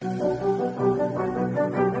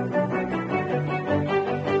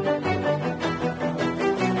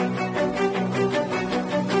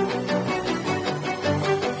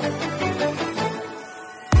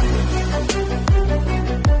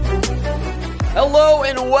Hello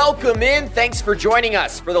and welcome in. Thanks for joining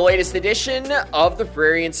us for the latest edition of the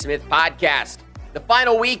Frary and Smith podcast. The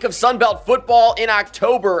final week of Sunbelt football in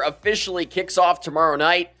October officially kicks off tomorrow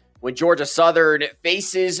night when Georgia Southern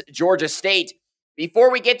faces Georgia State. Before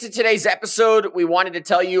we get to today's episode, we wanted to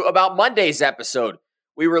tell you about Monday's episode.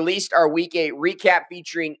 We released our Week 8 recap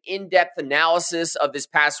featuring in-depth analysis of this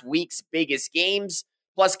past week's biggest games.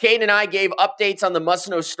 Plus, Kate and I gave updates on the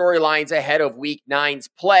must-know storylines ahead of Week 9's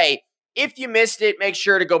play. If you missed it, make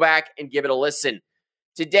sure to go back and give it a listen.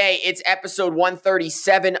 Today, it's episode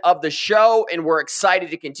 137 of the show, and we're excited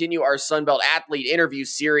to continue our Sunbelt Athlete interview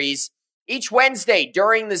series. Each Wednesday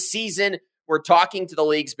during the season, we're talking to the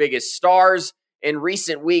league's biggest stars. In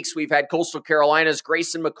recent weeks, we've had Coastal Carolina's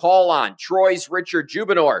Grayson McCall on. Troy's Richard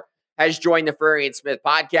Jubinor has joined the Frary and Smith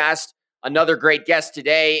podcast. Another great guest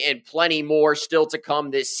today, and plenty more still to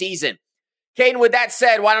come this season. Caden, with that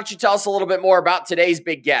said, why don't you tell us a little bit more about today's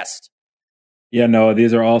big guest? Yeah, no,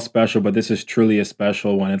 these are all special, but this is truly a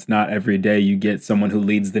special one. It's not every day you get someone who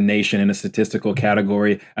leads the nation in a statistical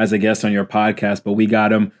category as a guest on your podcast, but we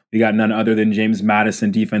got him. We got none other than James Madison,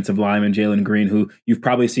 defensive lineman, Jalen Green, who you've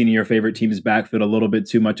probably seen in your favorite team's backfield a little bit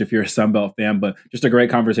too much if you're a Sunbelt fan, but just a great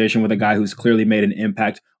conversation with a guy who's clearly made an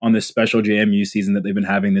impact on this special JMU season that they've been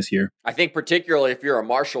having this year. I think particularly if you're a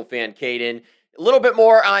Marshall fan, Caden. A little bit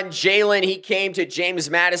more on Jalen. He came to James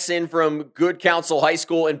Madison from Good Counsel High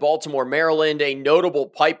School in Baltimore, Maryland, a notable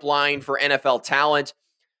pipeline for NFL talent.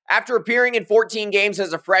 After appearing in 14 games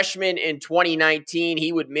as a freshman in 2019,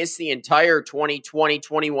 he would miss the entire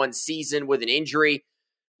 2020-21 season with an injury.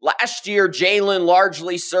 Last year, Jalen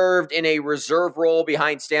largely served in a reserve role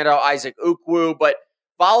behind standout Isaac Ukwu, but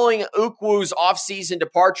following Ukwu's offseason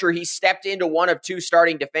departure, he stepped into one of two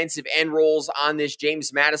starting defensive end roles on this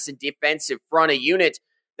James Madison defensive front, a unit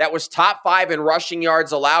that was top 5 in rushing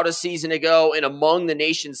yards allowed a season ago and among the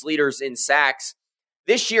nation's leaders in sacks.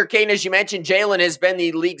 This year, Kane, as you mentioned, Jalen has been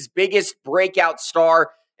the league's biggest breakout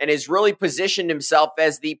star and has really positioned himself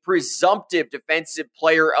as the presumptive defensive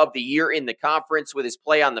player of the year in the conference with his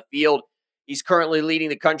play on the field. He's currently leading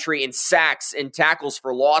the country in sacks and tackles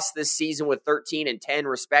for loss this season with 13 and 10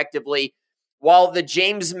 respectively, while the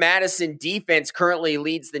James Madison defense currently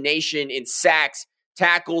leads the nation in sacks,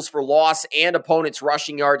 tackles for loss, and opponents'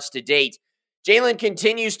 rushing yards to date. Jalen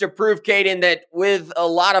continues to prove, Caden, that with a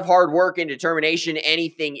lot of hard work and determination,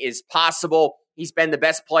 anything is possible. He's been the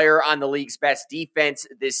best player on the league's best defense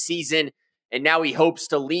this season, and now he hopes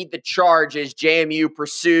to lead the charge as JMU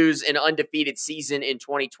pursues an undefeated season in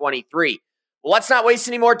 2023. Well, let's not waste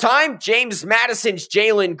any more time. James Madison's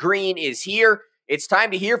Jalen Green is here. It's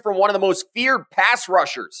time to hear from one of the most feared pass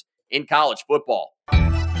rushers in college football.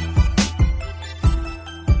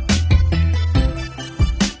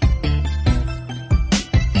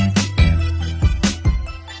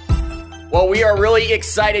 Well, we are really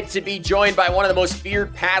excited to be joined by one of the most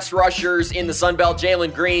feared pass rushers in the Sunbelt,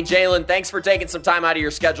 Jalen Green. Jalen, thanks for taking some time out of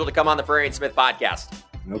your schedule to come on the Frary and Smith podcast.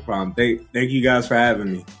 No problem. Thank you guys for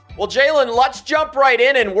having me. Well, Jalen, let's jump right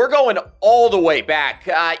in, and we're going all the way back.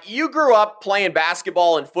 You grew up playing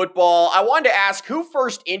basketball and football. I wanted to ask who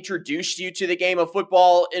first introduced you to the game of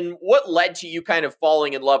football, and what led to you kind of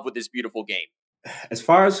falling in love with this beautiful game? As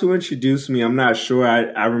far as who introduced me, I'm not sure.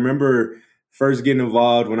 I remember first getting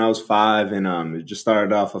involved when I was 5, and it just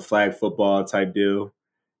started off a flag football type deal.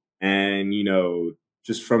 And,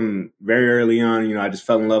 just from very early on, I just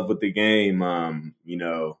fell in love with the game, and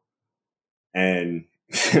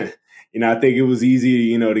I think it was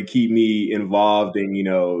easy, to keep me involved and,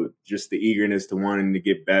 just the eagerness to wanting to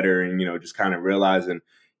get better and, just kind of realizing,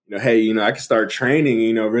 hey, I can start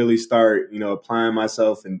training, really start, applying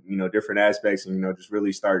myself in, different aspects and, just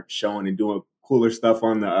really start showing and doing cooler stuff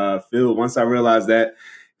on the field. Once I realized that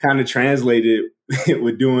kind of translated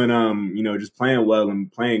with doing, just playing well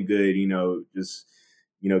and playing good, just,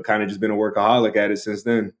 kind of just been a workaholic at it since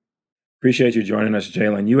then. Appreciate you joining us,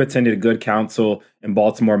 Jalen. You attended Good Counsel in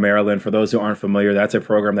Baltimore, Maryland. For those who aren't familiar, that's a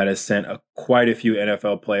program that has sent quite a few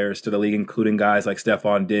NFL players to the league, including guys like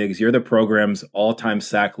Stephon Diggs. You're the program's all-time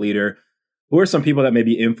sack leader. Who are some people that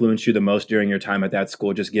maybe influenced you the most during your time at that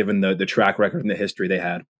school, just given the track record and the history they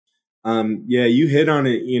had? Yeah, you hit on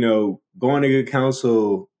it, going to Good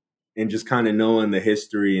Counsel and just kind of knowing the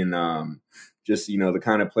history and just, the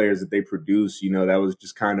kind of players that they produce, that was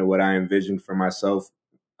just kind of what I envisioned for myself.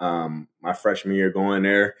 My freshman year going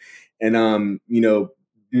there. And,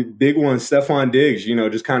 big one, Stephon Diggs,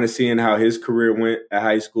 just kind of seeing how his career went at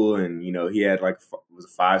high school. And, he had was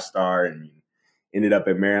a 5-star and ended up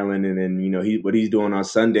at Maryland. And then, what he's doing on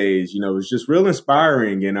Sundays, was just real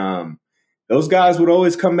inspiring. And those guys would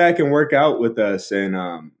always come back and work out with us.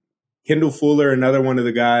 And, Kendall Fuller, another one of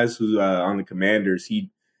the guys who's on the Commanders, he'd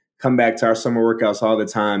come back to our summer workouts all the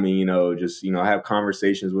time and, just, have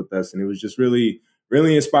conversations with us. And it was just really,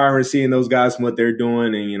 really inspiring seeing those guys and what they're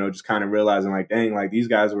doing and, just kind of realizing like, dang, like these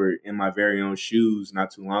guys were in my very own shoes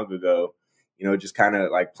not too long ago. Just kind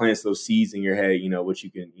of like plants those seeds in your head, what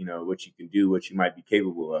you can do, what you might be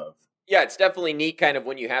capable of. Yeah, it's definitely neat kind of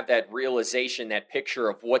when you have that realization, that picture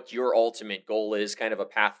of what your ultimate goal is, kind of a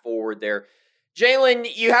path forward there. Jalen,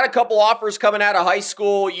 you had a couple offers coming out of high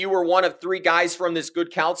school. You were one of three guys from this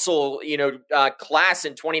good counsel, class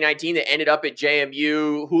in 2019 that ended up at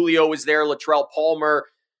JMU. Julio was there, Latrell Palmer.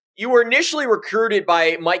 You were initially recruited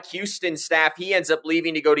by Mike Houston's staff. He ends up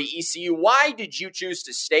leaving to go to ECU. Why did you choose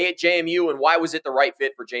to stay at JMU, and why was it the right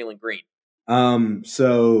fit for Jalen Green?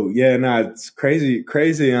 It's crazy.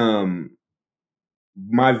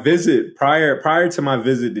 My visit prior to my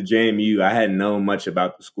visit to JMU, I hadn't known much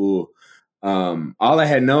about the school. All I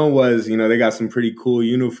had known was, they got some pretty cool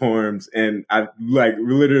uniforms, and I like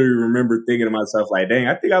literally remember thinking to myself, like, dang,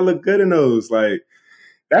 I think I look good in those. Like,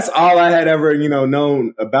 that's all I had ever,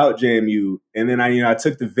 known about JMU. And then I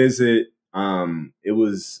took the visit. It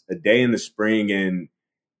was a day in the spring, and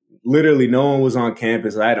literally no one was on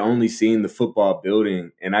campus. I had only seen the football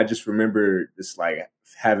building, and I just remember just like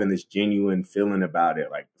having this genuine feeling about it,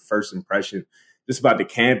 like the first impression just about the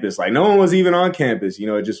campus. Like no one was even on campus.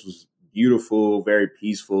 It just was beautiful, very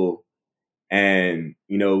peaceful, and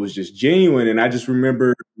it was just genuine. And I just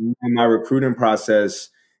remember in my recruiting process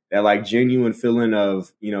that like genuine feeling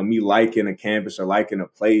of me liking a campus or liking a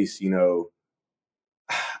place.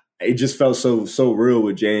 It just felt so real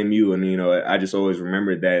with JMU, and I just always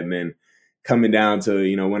remembered that. And then coming down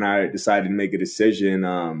to when I decided to make a decision,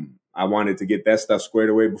 I wanted to get that stuff squared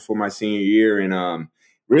away before my senior year, and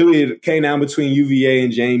really it came down between UVA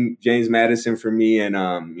and James Madison for me, and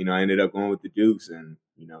I ended up going with the Dukes, and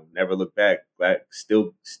never looked back. But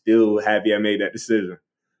still happy I made that decision.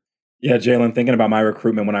 Yeah, Jalen, thinking about my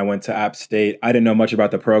recruitment when I went to App State, I didn't know much about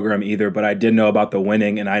the program either, but I did know about the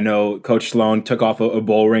winning. And I know Coach Sloan took off a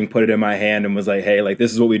bowl ring, put it in my hand, and was like, hey, like,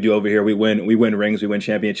 this is what we do over here. We win rings, we win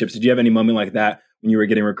championships. Did you have any moment like that when you were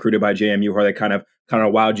getting recruited by JMU where they kind of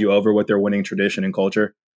wowed you over with their winning tradition and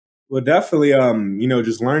culture? Well, definitely,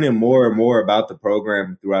 just learning more and more about the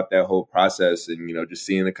program throughout that whole process, and, just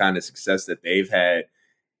seeing the kind of success that they've had,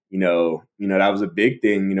 that was a big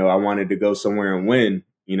thing. I wanted to go somewhere and win.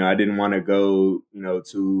 I didn't want to go,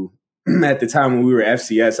 to at the time when we were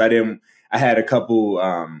FCS, I had a couple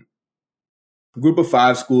group of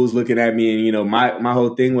 5 schools looking at me, and, my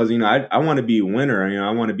whole thing was, I want to be a winner.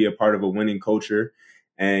 I want to be a part of a winning culture.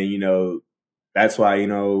 And, that's why,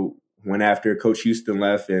 when after Coach Houston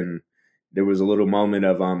left and there was a little moment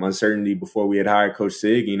of uncertainty before we had hired Coach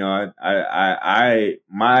Sig,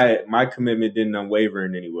 my commitment didn't unwaver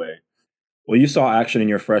in any way. Well, you saw action in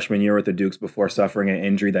your freshman year with the Dukes before suffering an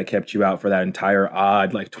injury that kept you out for that entire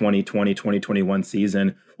odd, like 2020, 2021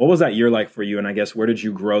 season. What was that year like for you? And I guess where did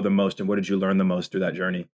you grow the most and what did you learn the most through that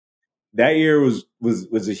journey? That year was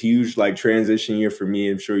a huge like transition year for me.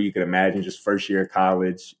 I'm sure you can imagine, just first year of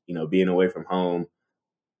college, being away from home.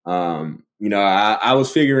 I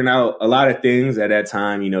was figuring out a lot of things at that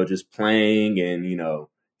time, just playing and,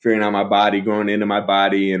 figuring out my body, growing into my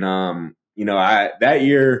body. And, that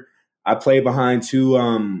year I played behind two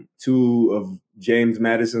of James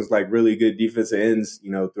Madison's like really good defensive ends,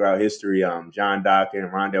 throughout history, John Dock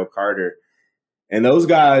and Rondell Carter. And those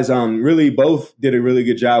guys really both did a really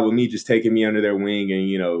good job with me, just taking me under their wing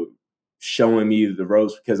and, showing me the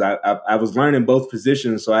ropes, because I was learning both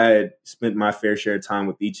positions. So I had spent my fair share of time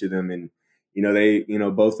with each of them. And, they,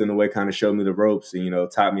 both in a way kind of showed me the ropes and,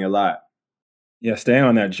 taught me a lot. Yeah, staying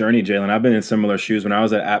on that journey, Jalen, I've been in similar shoes. When I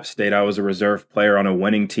was at App State, I was a reserve player on a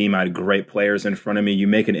winning team. I had great players in front of me. You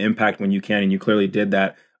make an impact when you can, and you clearly did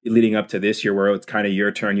that leading up to this year where it's kind of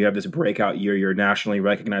your turn. You have this breakout year. You're nationally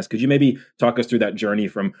recognized. Could you maybe talk us through that journey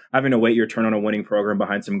from having to wait your turn on a winning program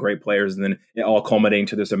behind some great players and then it all culminating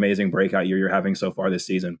to this amazing breakout year you're having so far this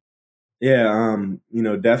season? Yeah,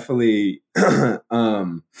 definitely.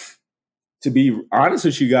 To be honest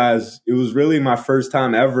with you guys, it was really my first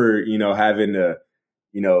time ever, having to,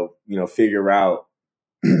 figure out,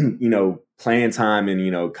 playing time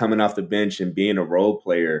and, coming off the bench and being a role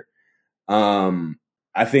player.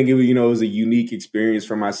 I think it was a unique experience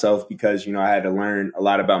for myself because, I had to learn a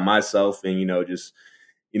lot about myself and, just,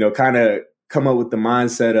 kind of come up with the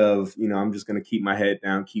mindset of, I'm just going to keep my head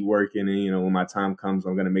down, keep working. And, when my time comes,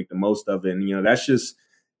 I'm going to make the most of it. And, that's just,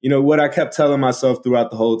 what I kept telling myself throughout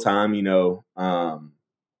the whole time, and,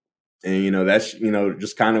 that's,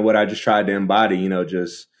 just kind of what I just tried to embody,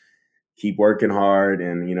 just, keep working hard,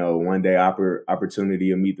 and one day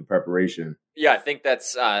opportunity will meet the preparation. Yeah, I think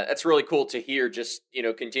that's really cool to hear. Just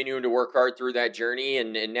continuing to work hard through that journey,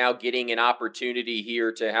 and now getting an opportunity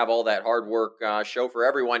here to have all that hard work show for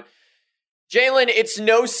everyone. Jalen, it's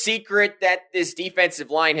no secret that this defensive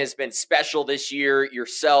line has been special this year.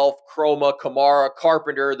 Yourself, Chroma, Kamara,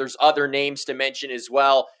 Carpenter, there's other names to mention as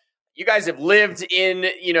well. You guys have lived in,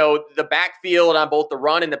 the backfield on both the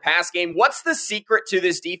run and the pass game. What's the secret to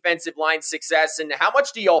this defensive line success, and how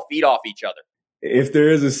much do y'all feed off each other? If there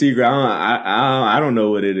is a secret, I don't know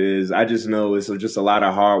what it is. I just know it's just a lot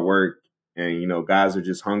of hard work, and guys are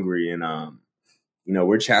just hungry, and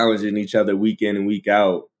we're challenging each other week in and week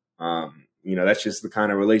out. That's just the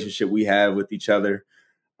kind of relationship we have with each other.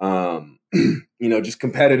 Just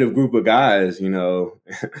competitive group of guys.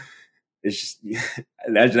 It's just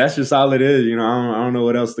that's just all it is. I don't know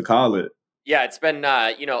what else to call it. Yeah, it's been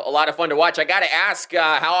a lot of fun to watch. I got to ask,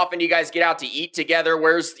 how often do you guys get out to eat together?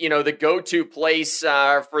 Where's the go-to place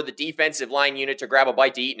for the defensive line unit to grab a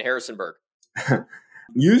bite to eat in Harrisonburg?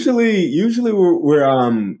 Usually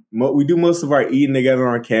we do most of our eating together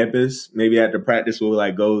on campus. Maybe after practice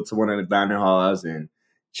we'll go to one of the dining halls and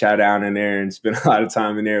chow down in there and spend a lot of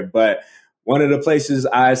time in there. But one of the places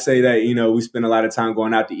I say that we spend a lot of time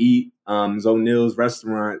going out to eat is O'Neill's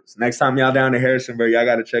Restaurants. Next time y'all down to Harrisonburg, y'all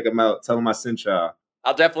got to check them out. Tell them I sent y'all.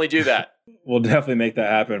 I'll definitely do that. We'll definitely make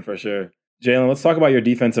that happen for sure. Jalen, let's talk about your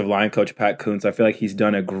defensive line coach, Pat Kuntz. I feel like he's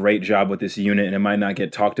done a great job with this unit, and it might not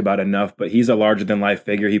get talked about enough, but he's a larger-than-life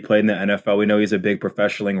figure. He played in the NFL. We know he's a big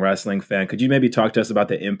professional wrestling fan. Could you maybe talk to us about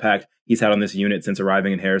the impact he's had on this unit since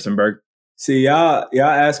arriving in Harrisonburg? See, y'all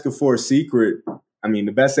asking for a secret. I mean,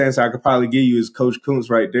 the best answer I could probably give you is Coach Kuntz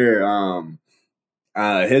right there.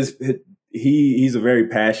 He's a very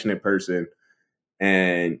passionate person,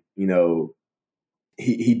 and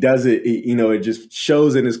he does it. It just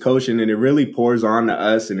shows in his coaching, and it really pours on to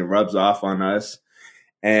us, and it rubs off on us.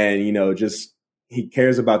 And just he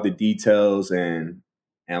cares about the details, and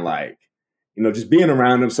just being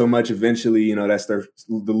around him so much. Eventually, that's the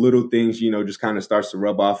little things. Just kind of starts to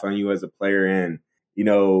rub off on you as a player, and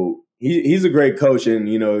he's a great coach, and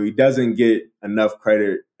he doesn't get enough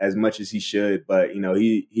credit as much as he should. But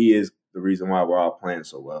he is the reason why we're all playing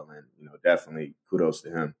so well, and definitely kudos to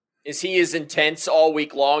him. Is he as intense all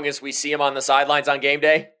week long as we see him on the sidelines on game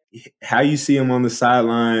day? How you see him on the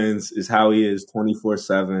sidelines is how he is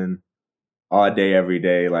 24/7, all day, every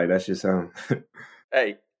day. That's just him.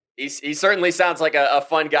 Hey, he certainly sounds like a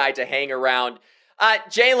fun guy to hang around.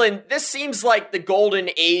 Jalen, this seems like the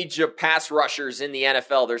golden age of pass rushers in the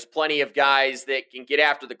NFL. There's plenty of guys that can get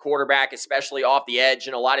after the quarterback, especially off the edge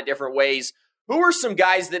in a lot of different ways. Who are some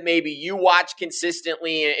guys that maybe you watch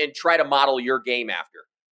consistently and try to model your game after?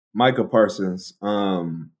 Micah Parsons.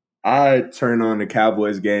 I turn on the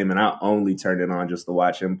Cowboys game, and I only turn it on just to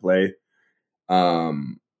watch him play.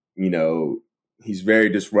 He's very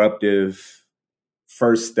disruptive.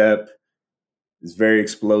 First step is very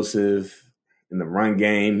explosive. In the run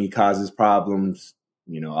game, he causes problems,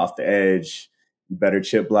 off the edge. You better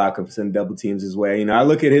chip block him, send double teams his way. I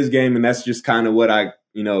look at his game, and that's just kind of what I,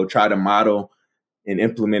 try to model and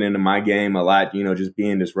implement into my game a lot, just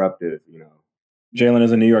being disruptive, Jalen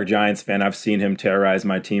is a New York Giants fan. I've seen him terrorize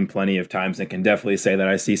my team plenty of times and can definitely say that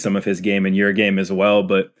I see some of his game in your game as well.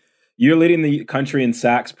 But you're leading the country in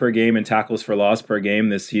sacks per game and tackles for loss per game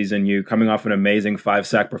this season. You coming off an amazing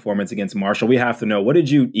 5-sack performance against Marshall. We have to know, what did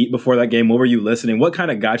you eat before that game? What were you listening? What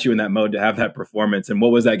kind of got you in that mode to have that performance? And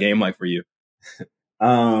what was that game like for you?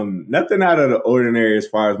 Nothing out of the ordinary as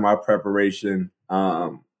far as my preparation.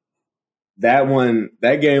 That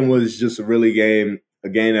game was just a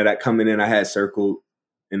game that coming in I had circled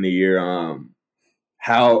in the year.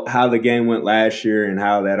 How the game went last year and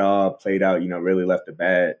how that all played out, really left a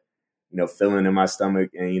bad, feeling in my stomach.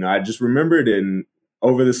 And, I just remembered it. And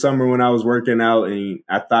over the summer when I was working out and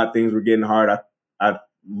I thought things were getting hard, I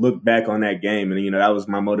looked back on that game and, that was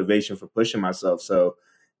my motivation for pushing myself. So,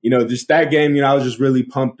 just that game, I was just really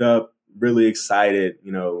pumped up, really excited.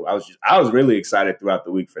 I was really excited throughout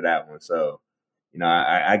the week for that one. So,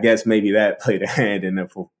 I guess maybe that played a hand in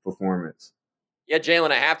the performance. Yeah,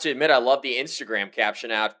 Jalen, I have to admit, I love the Instagram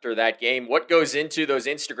caption after that game. What goes into those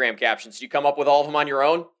Instagram captions? Do you come up with all of them on your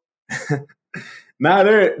own? Nah,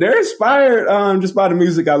 they're inspired just by the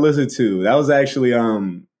music I listen to. That was actually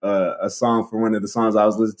a song for one of the songs I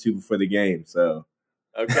was listening to before the game. So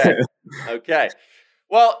okay.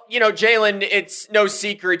 Well, Jalen, it's no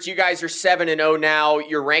secret. You guys are 7-0 now.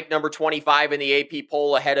 You're ranked number 25 in the AP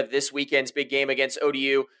poll ahead of this weekend's big game against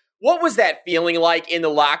ODU. What was that feeling like in the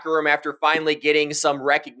locker room after finally getting some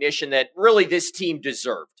recognition that really this team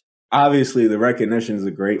deserved? obviously the recognition is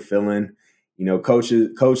a great feeling. Coach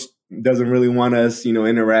doesn't really want us,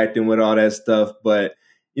 interacting with all that stuff, but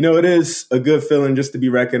it is a good feeling just to be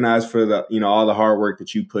recognized for the, all the hard work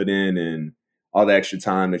that you put in and all the extra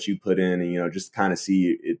time that you put in, and just kind of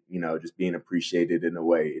see it, just being appreciated in a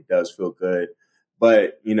way. It does feel good.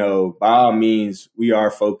 But, by all means, we are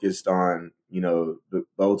focused on, the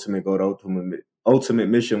ultimate goal, the ultimate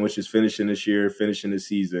mission, which is finishing this year, finishing the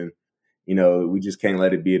season. We just can't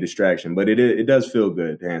let it be a distraction. But it does feel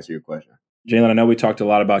good, to answer your question. Jalen, I know we talked a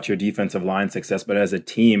lot about your defensive line success, but as a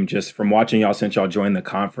team, just from watching y'all since y'all joined the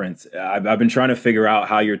conference, I've been trying to figure out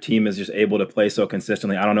how your team is just able to play so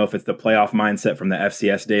consistently. I don't know if it's the playoff mindset from the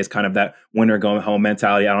FCS days, kind of that winner going home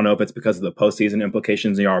mentality. I don't know if it's because of the postseason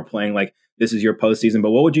implications and y'all are playing like this is your postseason. But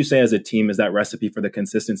what would you say as a team is that recipe for the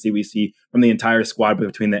consistency we see from the entire squad,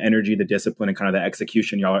 between the energy, the discipline, and kind of the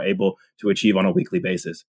execution y'all are able to achieve on a weekly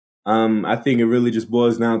basis? I think it really just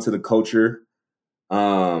boils down to the culture.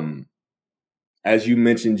 As you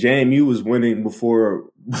mentioned, James, you was winning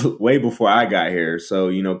way before I got here. So,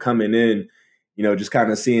 coming in, just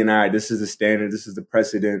kind of seeing, all right, this is the standard, this is the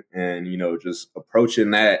precedent, and, just approaching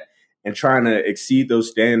that and trying to exceed those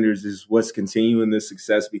standards is what's continuing the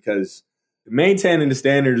success, because maintaining the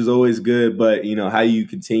standard is always good, but, how you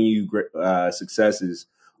continue success is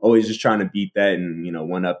always just trying to beat that and,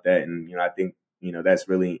 one up that. And, I think, that's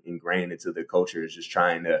really ingrained into the culture, is just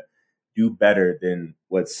trying to do better than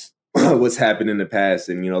what's happened in the past.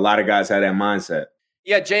 And, a lot of guys have that mindset.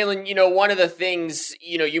 Yeah, Jalen, one of the things,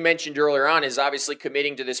 you mentioned earlier on is obviously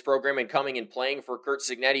committing to this program and coming and playing for Curt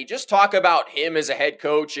Cignetti. Just talk about him as a head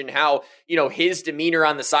coach and how, his demeanor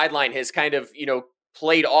on the sideline has kind of,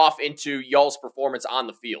 played off into y'all's performance on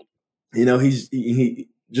the field. He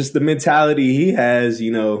just the mentality he has,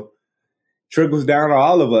 trickles down to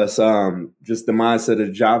all of us. Just the mindset of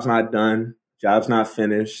the job's not done. Job's not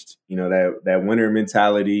finished. That winner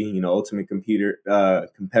mentality, ultimate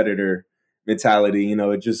competitor mentality,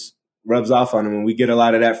 it just rubs off on him, and we get a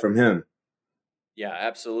lot of that from him. Yeah,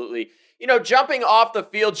 absolutely. Jumping off the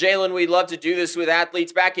field, Jalen, we'd love to do this with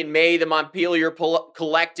athletes. Back in May, the Montpelier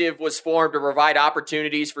Collective was formed to provide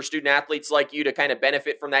opportunities for student athletes like you to kind of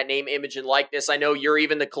benefit from that name, image, and likeness. I know you're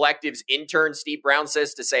even the collective's intern, Steve Brown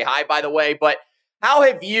says to say hi, by the way, but how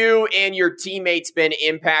have you and your teammates been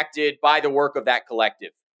impacted by the work of that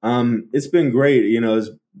collective? It's been great. It's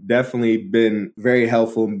definitely been very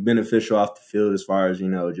helpful and beneficial off the field, as far as,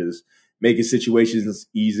 just making situations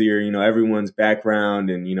easier. Everyone's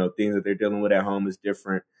background and, things that they're dealing with at home is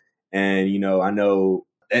different. And, I know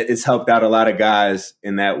it's helped out a lot of guys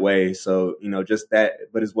in that way. So, just that,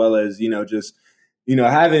 but as well as, just,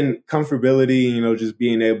 having comfortability, just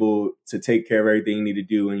being able to take care of everything you need to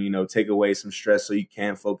do and, take away some stress so you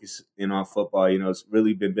can focus in on football. It's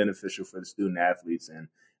really been beneficial for the student athletes. And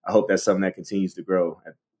I hope that's something that continues to grow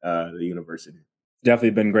at the university.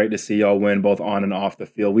 Definitely been great to see y'all win both on and off the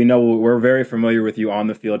field. We know we're very familiar with you on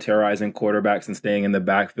the field, terrorizing quarterbacks and staying in the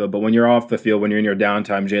backfield. But when you're off the field, when you're in your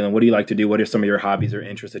downtime, Jalen, what do you like to do? What are some of your hobbies or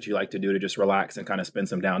interests that you like to do to just relax and kind of spend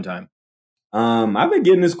some downtime? I've been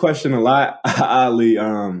getting this question a lot, oddly.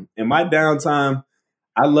 In my downtime,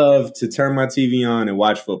 I love to turn my TV on and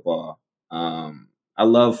watch football. I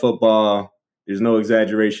love football. There's no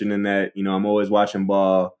exaggeration in that. I'm always watching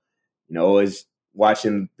ball, always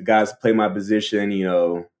watching the guys play my position.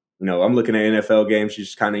 I'm looking at NFL games,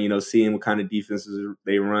 just kind of, seeing what kind of defenses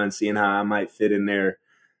they run, seeing how I might fit in there.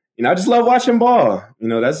 I just love watching ball.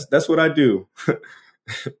 That's what I do.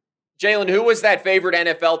 Jalen, who was that favorite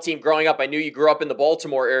NFL team growing up? I knew you grew up in the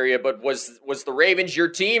Baltimore area, but was the Ravens your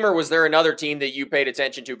team, or was there another team that you paid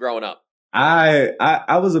attention to growing up?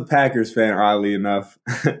 I was a Packers fan, oddly enough.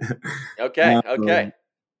 Okay.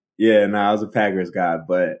 Yeah, I was a Packers guy,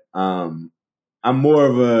 but I'm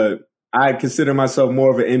I consider myself more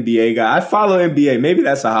of an NBA guy. I follow NBA. Maybe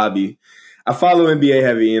that's a hobby. I follow NBA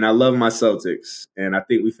heavy, and I love my Celtics. And I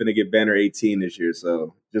think we finna get banner 18 this year,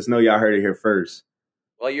 so just know y'all heard it here first.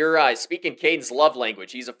 Well, you're speaking Caden's love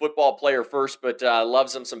language. He's a football player first, but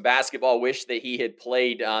loves him some basketball. Wish that he had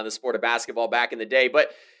played the sport of basketball back in the day.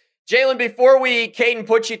 But Jalen, before Caden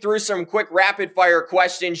put you through some quick rapid-fire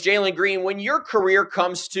questions, Jalen Green, when your career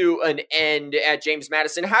comes to an end at James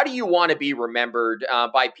Madison, how do you want to be remembered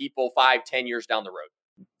by people 5-10 years down the road?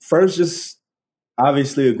 First, just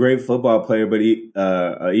obviously a great football player, but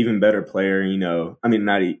an even better player,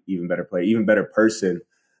 not even better player, even better person.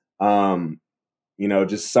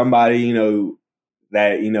 Just somebody,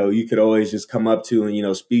 that, you could always just come up to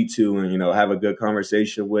and, speak to and, have a good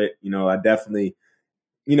conversation with. I definitely,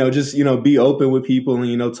 just, be open with people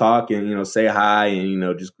and, talk and, say hi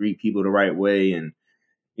and, just greet people the right way. And,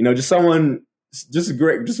 just someone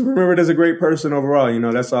just remembered as a great person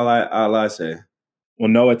overall. That's all I say. Well,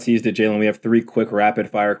 Noah teased it, Jalen. We have 3 quick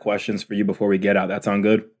rapid-fire questions for you before we get out. That sound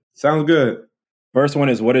good? Sounds good. First one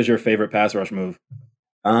is, what is your favorite pass rush move?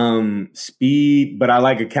 Speed, but I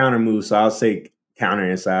like a counter move, so I'll say counter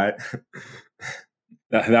inside.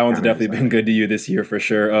 That one's definitely been good to you this year for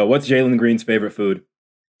sure. What's Jalen Green's favorite food?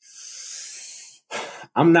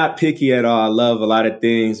 I'm not picky at all. I love a lot of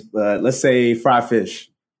things, but let's say fried fish.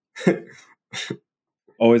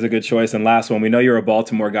 Always a good choice. And last one, we know you're a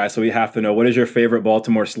Baltimore guy, so we have to know, what is your favorite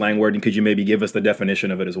Baltimore slang word? And could you maybe give us the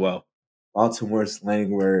definition of it as well? Baltimore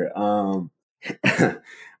slang word.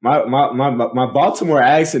 My Baltimore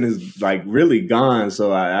accent is like really gone,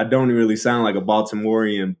 so I don't really sound like a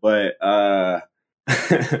Baltimorean. But a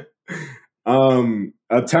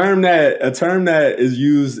term that is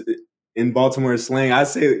used in Baltimore slang, I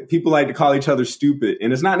say people like to call each other stupid,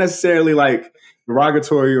 and it's not necessarily like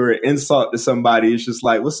derogatory or an insult to somebody. It's just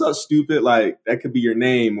like, what's up, stupid? Like, that could be your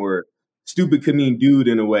name, or stupid could mean dude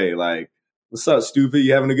in a way. Like, what's up, stupid?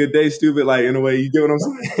 You having a good day, stupid? Like, in a way, you get what I'm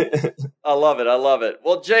saying? I love it.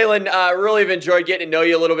 Well, Jalen, really have enjoyed getting to know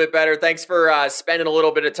you a little bit better. Thanks for spending a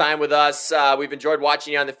little bit of time with us. We've enjoyed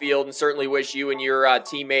watching you on the field, and certainly wish you and your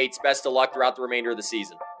teammates best of luck throughout the remainder of the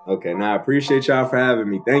season. Okay, I appreciate y'all for having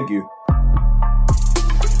me. Thank you.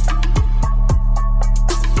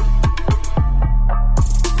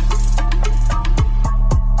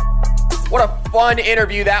 What a fun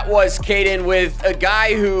interview that was, Caden, with a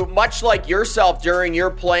guy who, much like yourself during your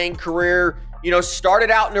playing career, started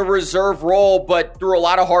out in a reserve role, but through a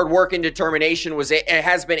lot of hard work and determination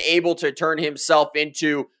has been able to turn himself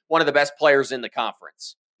into one of the best players in the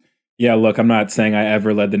conference. Yeah, look, I'm not saying I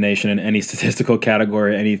ever led the nation in any statistical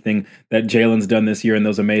category or anything that Jalen's done this year and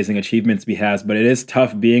those amazing achievements he has, but it is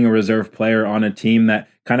tough being a reserve player on a team that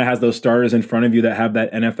kind of has those starters in front of you that have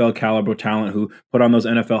that NFL caliber talent who put on those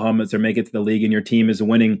NFL helmets or make it to the league, and your team is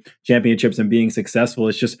winning championships and being successful.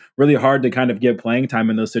 It's just really hard to kind of get playing time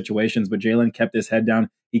in those situations, but Jalen kept his head down.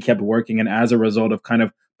 He kept working, and as a result of kind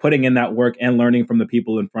of putting in that work and learning from the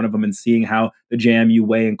people in front of him and seeing how the JMU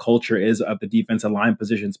way and culture is of the defensive line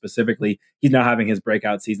position specifically, he's now having his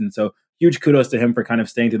breakout season. So huge kudos to him for kind of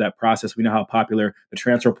staying through that process. We know how popular the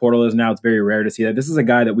transfer portal is now. It's very rare to see that. This is a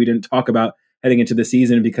guy that we didn't talk about heading into the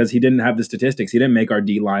season because he didn't have the statistics. He didn't make our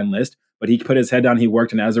D-line list, but he put his head down, he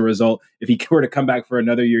worked, and as a result, if he were to come back for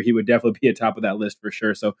another year, he would definitely be at top of that list for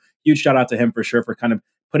sure. So huge shout out to him for sure for kind of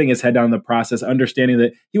putting his head down in the process, understanding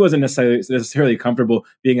that he wasn't necessarily comfortable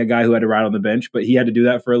being a guy who had to ride on the bench, but he had to do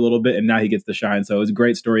that for a little bit, and now he gets to shine. So it was a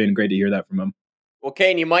great story and great to hear that from him. Well,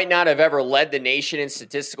 Kane, you might not have ever led the nation in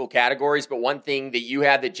statistical categories, but one thing that you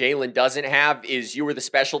have that Jalen doesn't have is you were the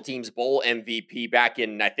Special Teams Bowl MVP back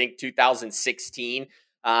in, I think, 2016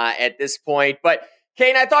 at this point. But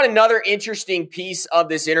Kane, I thought another interesting piece of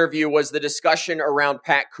this interview was the discussion around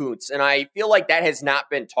Pat Kuntz, and I feel like that has not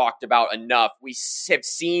been talked about enough. We have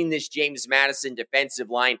seen this James Madison defensive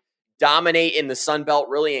line dominate in the Sun Belt,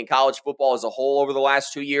 really in college football as a whole over the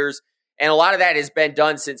last 2 years, and a lot of that has been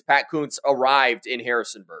done since Pat Kuntz arrived in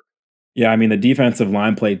Harrisonburg. Yeah, I mean, the defensive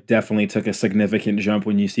line play definitely took a significant jump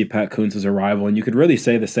when you see Pat Kuntz's arrival, and you could really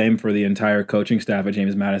say the same for the entire coaching staff at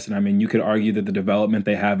James Madison. I mean, you could argue that the development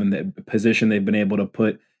they have and the position they've been able to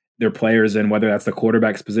put their players in, whether that's the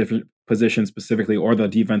quarterback position specifically or the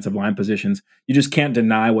defensive line positions, you just can't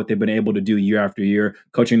deny what they've been able to do year after year,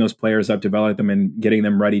 coaching those players up, developing them, and getting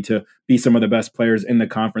them ready to be some of the best players in the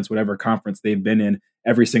conference, whatever conference they've been in,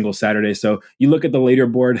 every single Saturday. So you look at the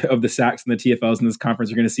leaderboard of the sacks and the TFLs in this conference,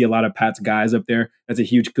 you're going to see a lot of Pat's guys up there. That's a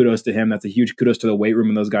huge kudos to him. That's a huge kudos to the weight room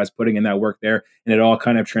and those guys putting in that work there, and it all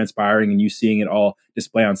kind of transpiring and you seeing it all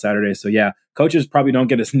display on Saturday. So yeah, coaches probably don't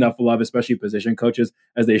get enough love, especially position coaches,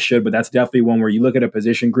 as they should, but that's definitely one where you look at a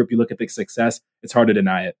position group, you look at the success, it's hard to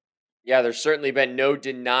deny it. Yeah, there's certainly been no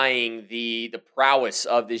denying the prowess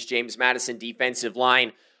of this James Madison defensive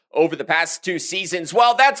line over the past 2 seasons.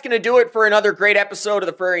 Well, that's going to do it for another great episode of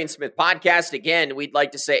the Frary and Smith podcast. Again, we'd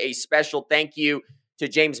like to say a special thank you to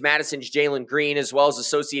James Madison's Jalen Green, as well as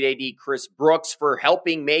Associate AD Chris Brooks, for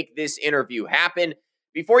helping make this interview happen.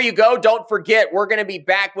 Before you go, don't forget, we're going to be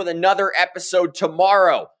back with another episode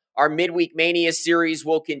tomorrow. Our Midweek Mania series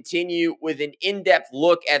will continue with an in-depth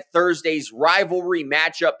look at Thursday's rivalry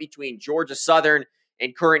matchup between Georgia Southern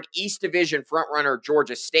and current East Division frontrunner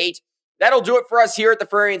Georgia State. That'll do it for us here at the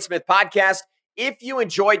Frary and Smith podcast. If you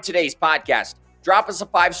enjoyed today's podcast, drop us a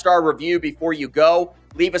 5-star review before you go.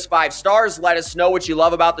 Leave us 5 stars. Let us know what you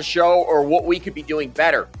love about the show or what we could be doing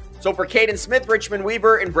better. So for Caden Smith, Richmond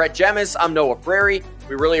Weaver, and Brett Jemis, I'm Noah Frary.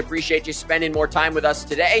 We really appreciate you spending more time with us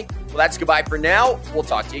today. Well, that's goodbye for now. We'll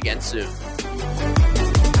talk to you again soon.